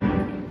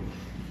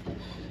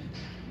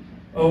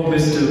O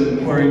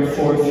wisdom pouring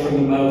forth from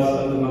the mouth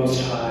of the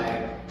Most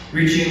High,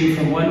 reaching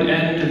from one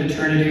end of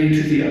eternity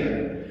to the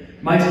other,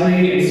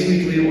 mightily and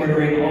sweetly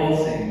ordering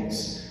all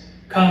things,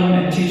 come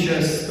and teach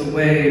us the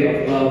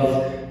way of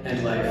love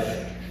and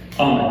life.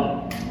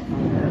 Amen.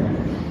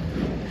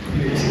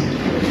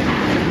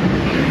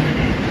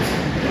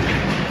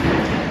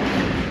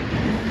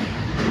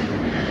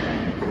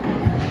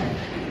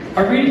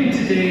 Our reading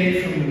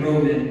today from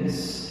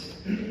Romans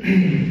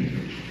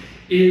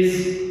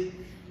is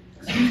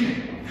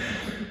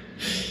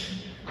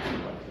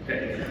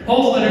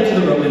Paul's letter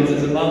to the Romans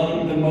is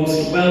among the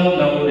most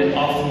well-known and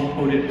often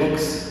quoted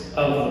books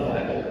of the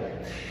Bible,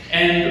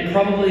 and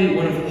probably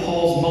one of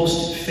Paul's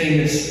most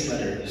famous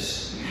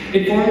letters.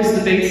 It forms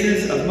the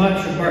basis of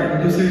much of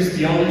Martin Luther's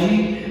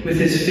theology with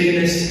his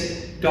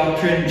famous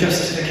doctrine,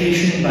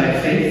 justification by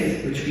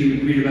faith, which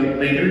we read about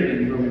later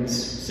in Romans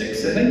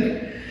 6, I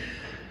think.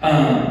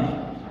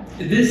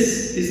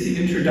 This is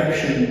the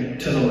introduction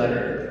to the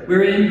letter,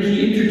 wherein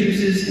he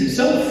introduces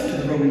himself to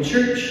the Roman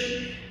Church,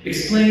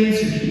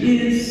 explains who he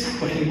is,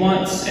 what he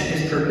wants, and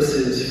his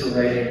purposes for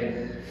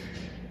writing.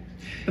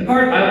 The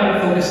part I want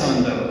to focus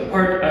on, though, the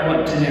part I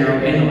want to narrow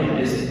in on,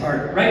 is the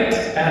part right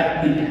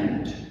at the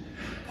end.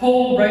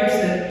 Paul writes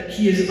that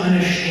he is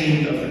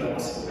unashamed of the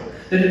gospel,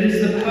 that it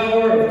is the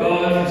power of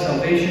God for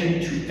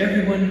salvation to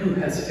everyone who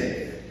has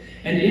faith.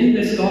 And in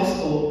this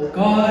gospel,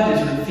 God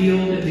is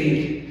revealed in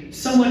the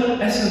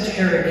somewhat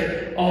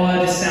esoteric,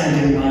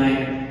 odd-sounding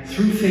line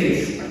through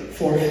faith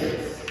for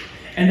faith,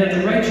 and that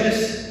the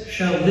righteous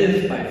shall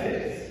live by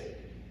faith.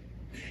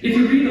 If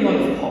you read a lot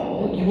of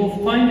Paul, you will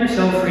find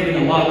yourself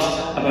reading a lot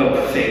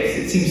about faith.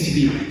 It seems to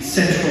be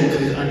central to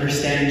his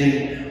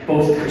understanding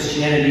both of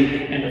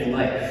Christianity and of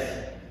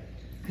life.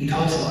 He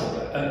talks a lot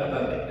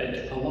about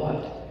it a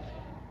lot.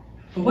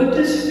 But what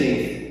does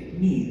faith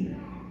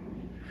mean?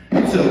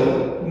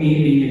 So, me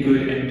being a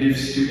good and div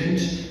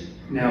student,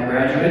 now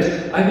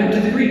graduate, I went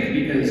to the Greek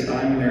because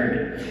I'm a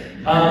nerd.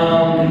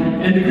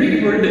 And the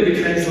Greek word that we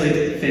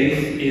translate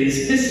faith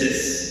is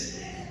pistis.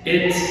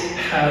 It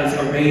has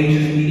a range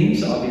of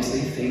meanings,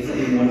 obviously, faith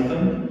being one of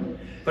them,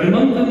 but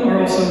among them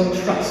are also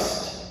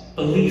trust,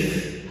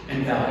 belief,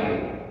 and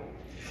value.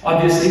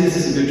 Obviously, this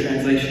is a good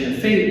translation of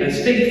faith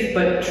as faith,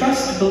 but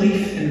trust,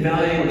 belief, and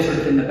value are sort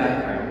of in the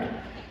background,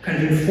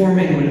 kind of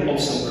informing what it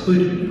also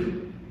could be.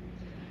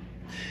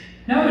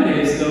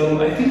 Nowadays, though,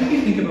 I think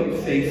we think about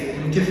faith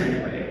in a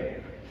different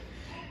way.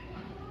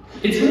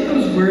 It's one of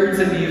those words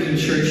that we use in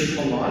church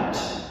a lot,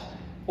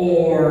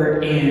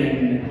 or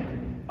in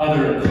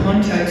other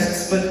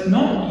contexts, but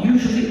not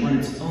usually on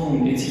its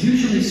own. It's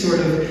usually sort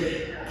of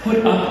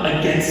put up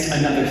against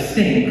another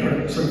thing,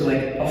 or sort of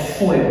like a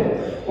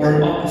foil, or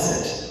an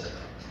opposite.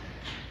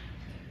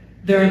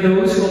 There are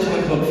those who will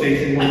talk about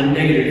faith in more of a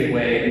negative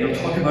way, and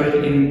they'll talk about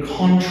it in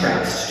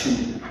contrast to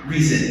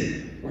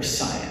reason or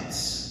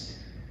science.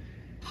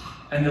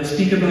 And they'll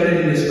speak about it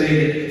in this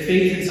way that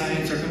faith and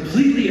science are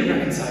completely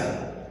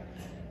irreconcilable.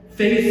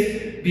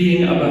 Faith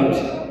being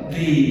about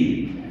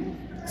the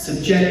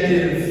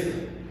subjective,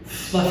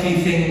 fluffy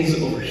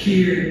things over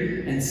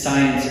here, and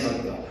science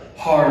about the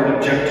hard,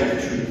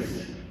 objective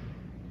truth.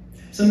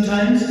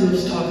 Sometimes we'll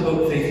just talk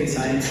about faith and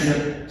science in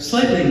a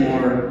slightly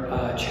more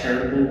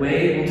charitable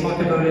way. We'll talk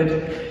about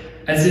it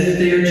as if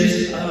they are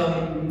just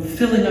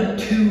filling up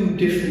two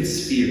different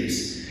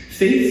spheres.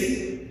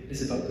 Faith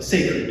is about the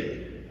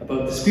sacred,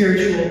 about the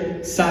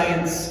spiritual,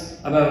 science,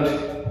 about,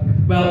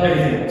 well,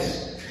 everything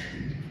else.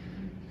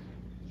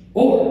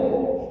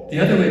 Or, the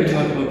other way we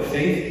talk about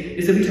faith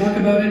is that we talk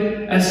about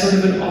it as sort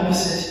of an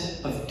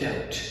opposite of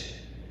doubt.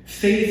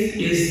 Faith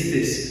is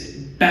this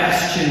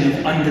bastion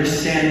of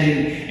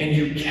understanding, and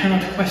you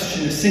cannot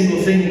question a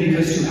single thing,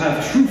 because to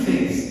have true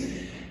faith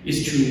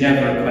is to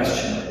never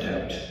question or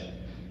doubt.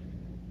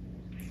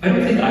 I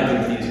don't think either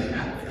of these are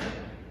helpful.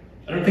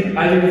 I don't think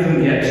either of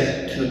them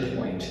get to the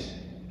point.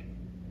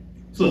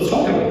 So let's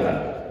talk about that.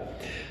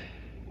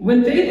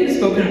 When faith is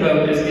spoken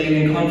about as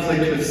being in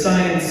conflict with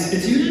science,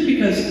 it's usually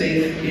because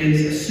faith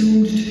is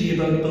assumed to be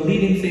about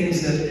believing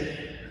things that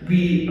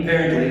we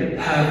apparently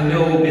have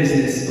no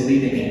business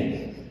believing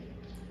in.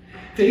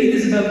 Faith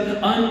is about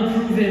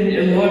unproven,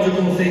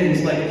 illogical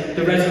things like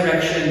the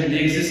resurrection,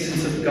 the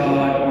existence of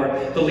God,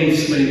 or the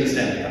Leafs winning the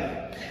Stanley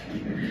Cup.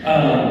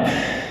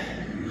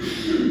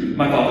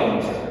 My father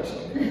knows that, so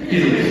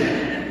he's a Leafs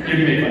fan. You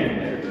can make fun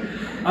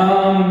of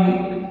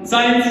him.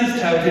 Science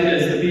is touted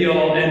as the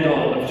be-all,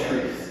 end-all of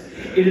truth.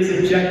 It is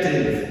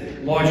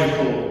objective,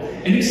 logical,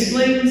 and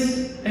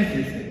explains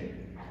everything.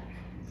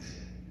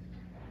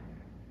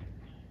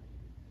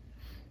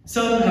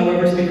 Some,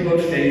 however, speak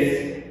about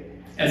faith,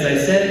 as I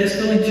said, as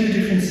filling two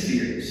different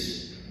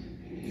spheres.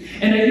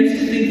 And I used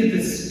to think that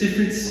this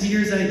different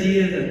spheres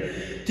idea,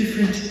 the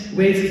different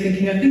ways of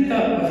thinking, I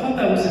thought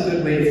that was a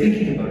good way of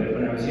thinking about it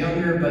when I was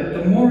younger, but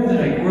the more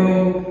that I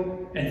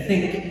grow and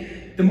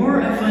think, the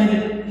more I find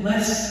it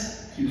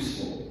less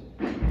useful.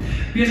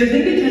 Because I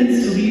think it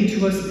tends to lead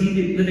to us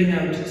living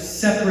out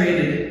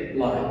separated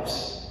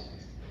lives,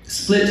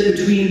 split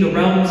between the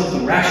realms of the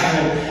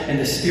rational and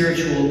the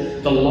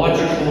spiritual, the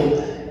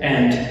logical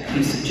and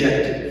the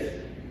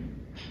subjective.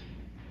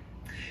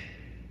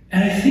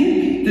 And I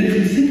think that if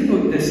you think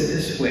about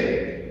this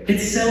way, it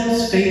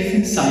sells faith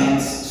and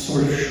science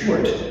sort of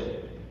short.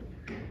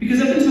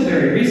 Because up until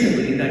very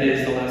recently, that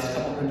is, the last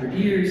couple hundred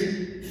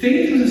years,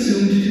 faith was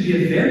assumed to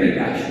be a very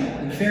rational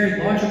and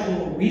very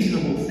logical,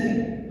 reasonable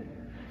thing.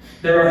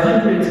 There are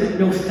hundreds,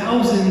 no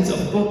thousands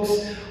of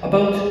books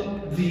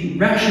about the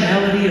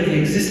rationality of the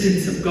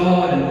existence of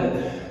God and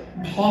the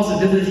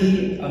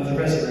plausibility of the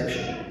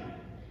resurrection.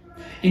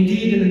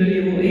 Indeed, in the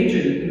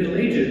Middle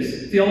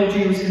Ages,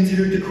 theology was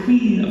considered the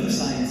queen of the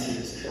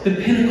sciences, the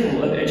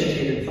pinnacle of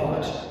educated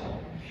thought.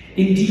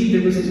 Indeed,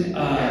 there was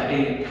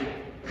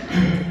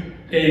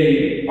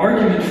a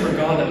argument for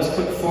God that was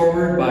put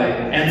forward by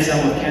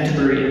Anselm of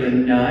Canterbury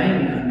in the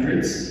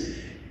 900s,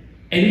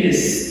 and it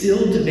is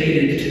still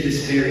debated to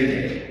this very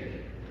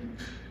day.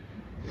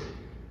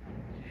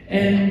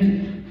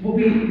 And what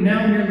we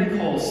now merely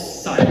call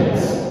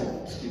science,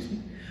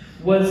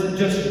 was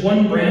just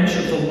one branch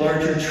of the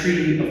larger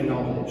tree of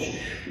knowledge.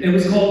 It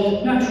was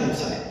called natural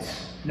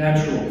science,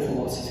 natural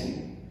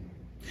philosophy.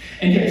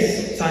 And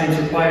yes, science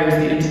requires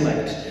the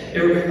intellect. It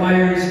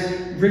requires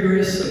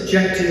rigorous,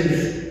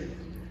 objective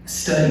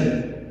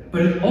study,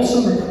 but it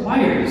also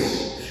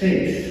requires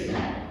faith.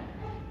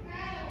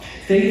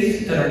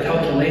 Faith that our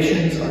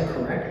calculations are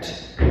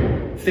correct.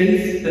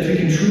 Faith that we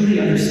can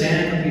truly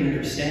understand what we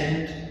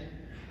understand.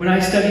 When I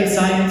studied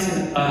science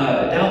in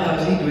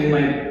Dalhousie, doing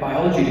my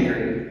biology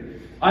degree,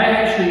 I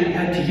actually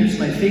had to use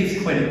my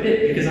faith quite a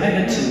bit because I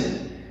had to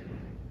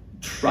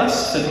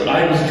trust that what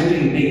I was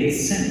doing made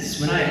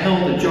sense. When I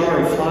held a jar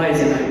of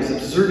flies and I was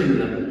observing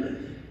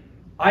them,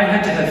 I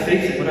had to have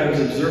faith that what I was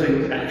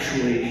observing was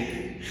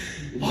actually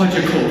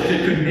logical, that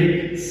it could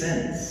make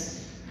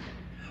sense.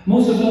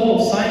 Most of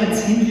all,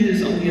 science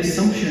hinges on the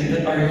assumption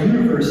that our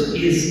universe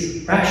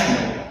is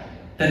rational,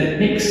 that it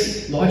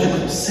makes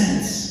logical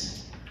sense,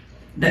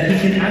 that we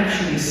can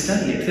actually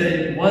study it, that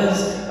it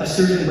was a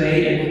certain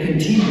way and will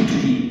continue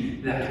to be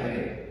that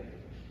way.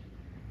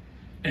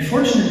 And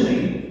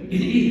fortunately,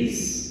 it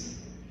is.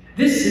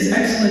 This is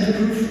excellent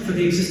proof for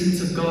the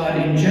existence of God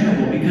in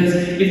general, because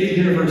if the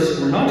universe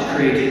were not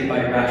created by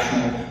a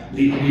rational,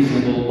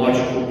 reasonable,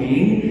 logical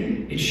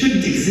being, it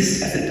shouldn't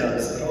exist as it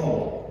does at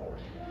all.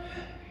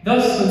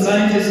 Thus, when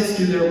scientists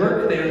do their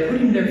work, they are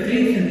putting their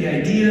faith in the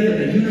idea that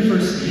the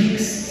universe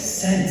makes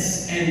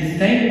sense, and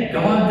thank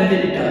God that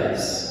it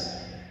does.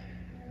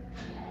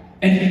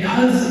 And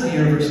because the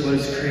universe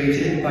was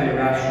created by a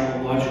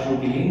rational, logical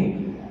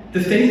being, the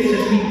faith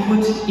that we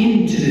put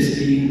into this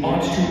being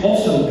ought to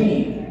also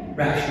be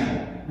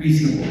rational,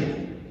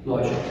 reasonable,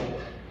 logical.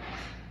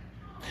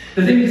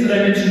 The things that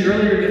I mentioned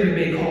earlier that we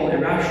may call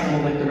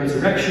irrational, like the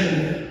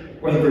resurrection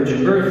or the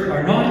virgin birth,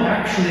 are not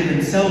actually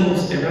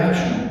themselves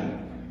irrational.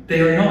 They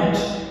are not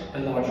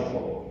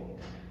illogical.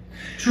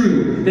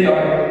 True, they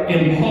are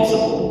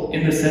impossible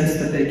in the sense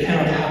that they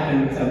cannot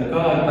happen without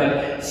God,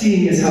 but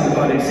seeing as how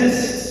God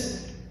exists,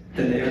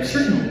 then they are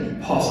certainly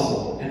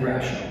possible and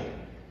rational.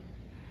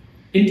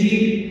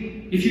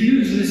 Indeed, if you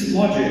use this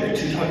logic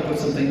to talk about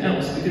something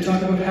else, we could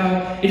talk about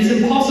how it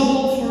is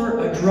impossible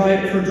for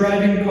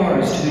driving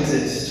cars to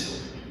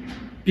exist,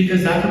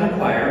 because that would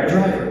require a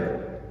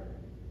driver.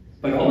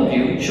 But all of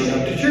you showed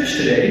up to church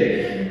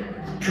today,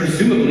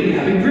 presumably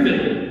having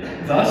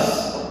driven.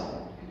 Thus,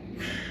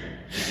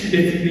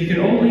 if we can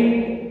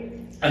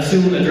only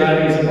assume that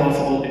driving is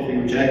impossible if we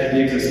reject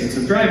the existence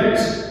of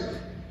drivers,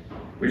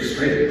 which is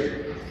great.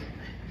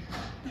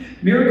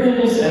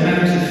 Miracles and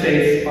matters of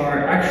faith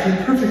are actually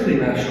perfectly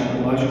rational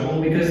and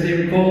logical because they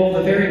recall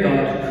the very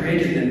God who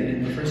created them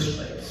in the first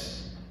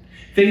place.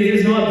 Faith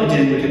is not the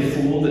dim-witted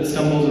fool that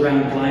stumbles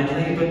around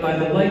blindly, but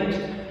the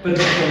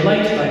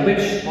light by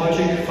which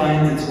logic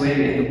finds its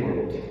way in the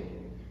world.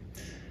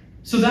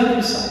 So that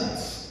was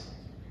science.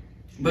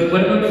 But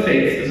what about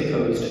faith as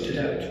opposed to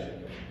doubt?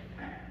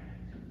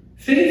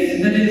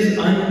 Faith that is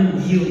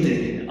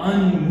unyielding,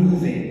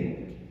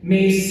 unmoving,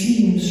 may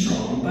seem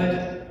strong,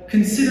 but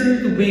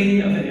consider the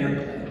wing of an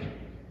airplane.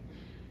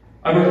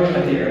 I work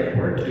at the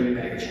airport doing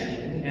baggage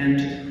handling,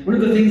 and one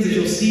of the things that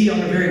you'll see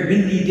on a very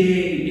windy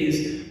day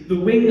is the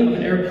wing of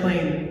an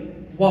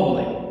airplane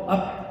wobbling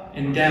up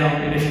and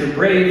down, and if you're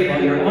brave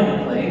while you're on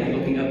a plane and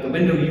looking out the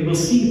window, you will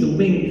see the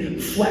wing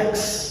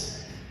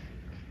flex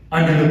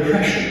under the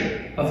pressure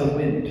of the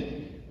wind.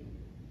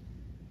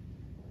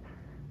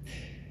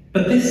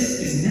 But this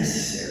is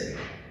necessary.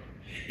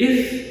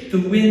 If the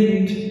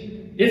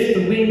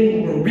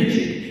wing were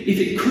rigid, if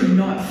it could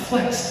not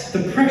flex,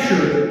 the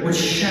pressure would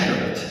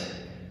shatter it,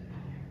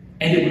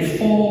 and it would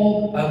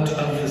fall out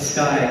of the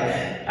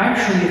sky.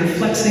 Actually, the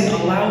flexing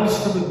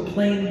allows for the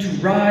plane to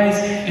rise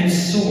and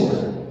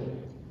soar.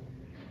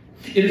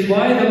 It is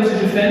why those who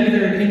defend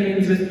their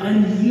opinions with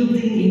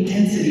unyielding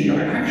intensity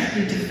are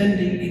actually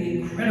defending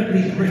an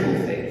incredibly brittle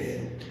faith.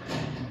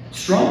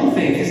 Strong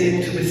faith is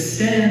able to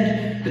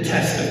withstand the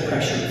test of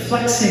pressure,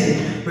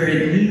 flexing where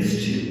it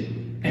needs to,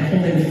 and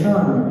holding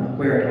firm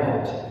where it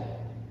ought.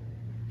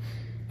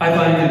 I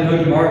find that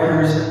good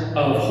markers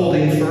of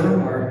holding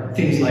firm are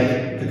things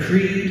like the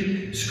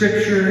creed,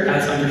 scripture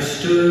as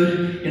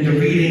understood in the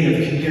reading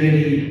of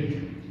community,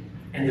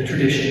 and the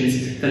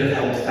traditions that have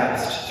held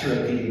fast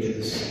throughout the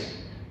ages.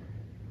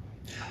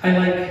 I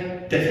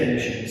like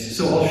definitions,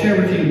 so I'll share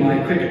with you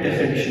my quick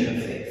definition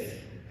of faith.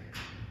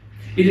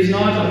 It is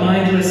not a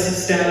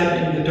mindless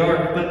stab in the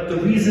dark, but the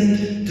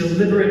reasoned,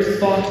 deliberate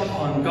thought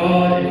upon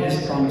God and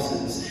his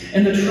promises,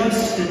 and the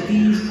trust that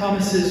these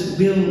promises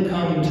will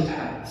come to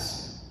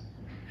pass.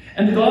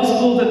 And the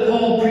gospel that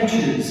Paul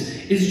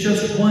preaches is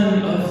just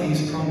one of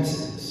these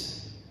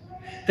promises.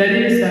 That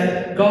is,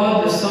 that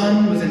God the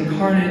Son was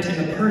incarnate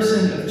in the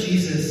person of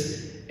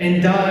Jesus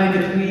and died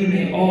that we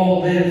may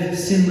all live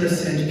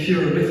sinless and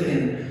pure with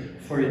him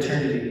for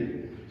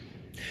eternity.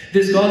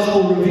 This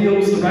gospel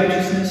reveals the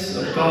righteousness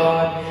of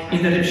God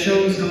in that it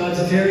shows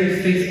God's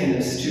very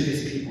faithfulness to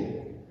his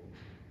people.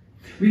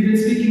 We've been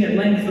speaking at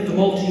length of the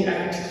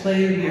multi-act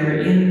play we are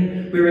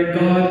in, wherein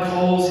God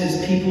calls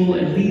his people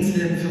and leads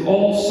them through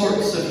all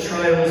sorts of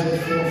trials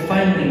before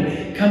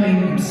finally coming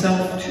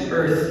himself to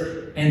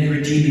earth and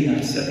redeeming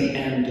us at the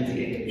end of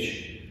the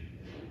age.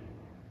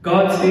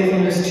 God's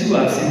faithfulness to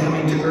us in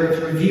coming to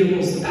earth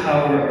reveals the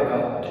power of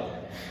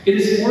God. It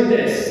is for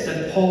this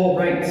that Paul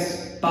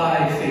writes,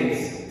 by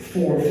faith,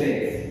 for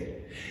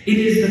faith. It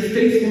is the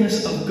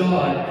faithfulness of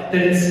God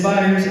that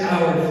inspires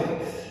our faith.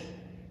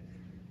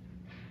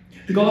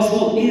 The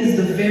gospel is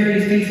the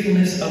very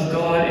faithfulness of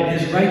God, and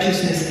his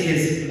righteousness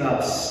is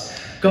thus.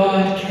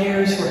 God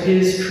cares for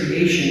his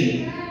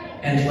creation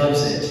and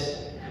loves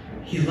it.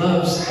 He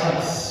loves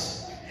us.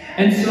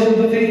 And so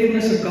the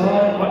faithfulness of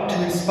God ought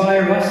to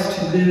inspire us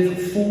to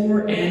live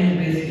for and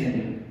with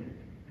him.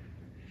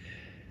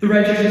 The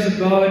righteousness of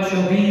God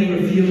shall be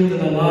revealed in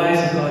the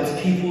lives of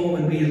God's people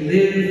when we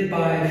live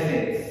by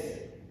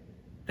faith.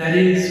 That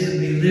is,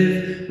 when we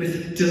live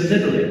with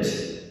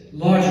deliberate,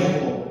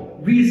 logical,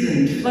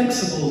 reasoned,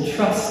 flexible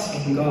trust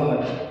in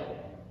God.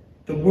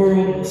 The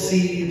world will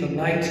see the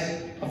light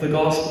of the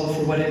gospel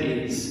for what it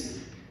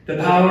is, the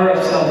power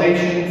of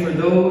salvation for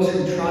those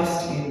who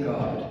trust in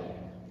God.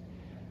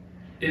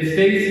 If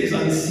faith is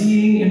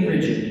unseeing and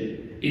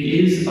rigid, it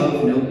is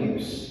of no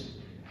use,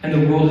 and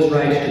the world is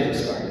right to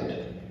discard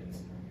it.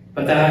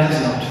 But that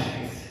is not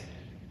faith.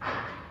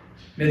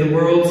 May the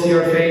world see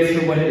our faith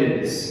for what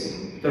it is,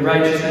 the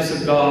righteousness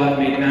of God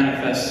made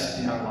manifest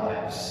in our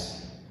lives.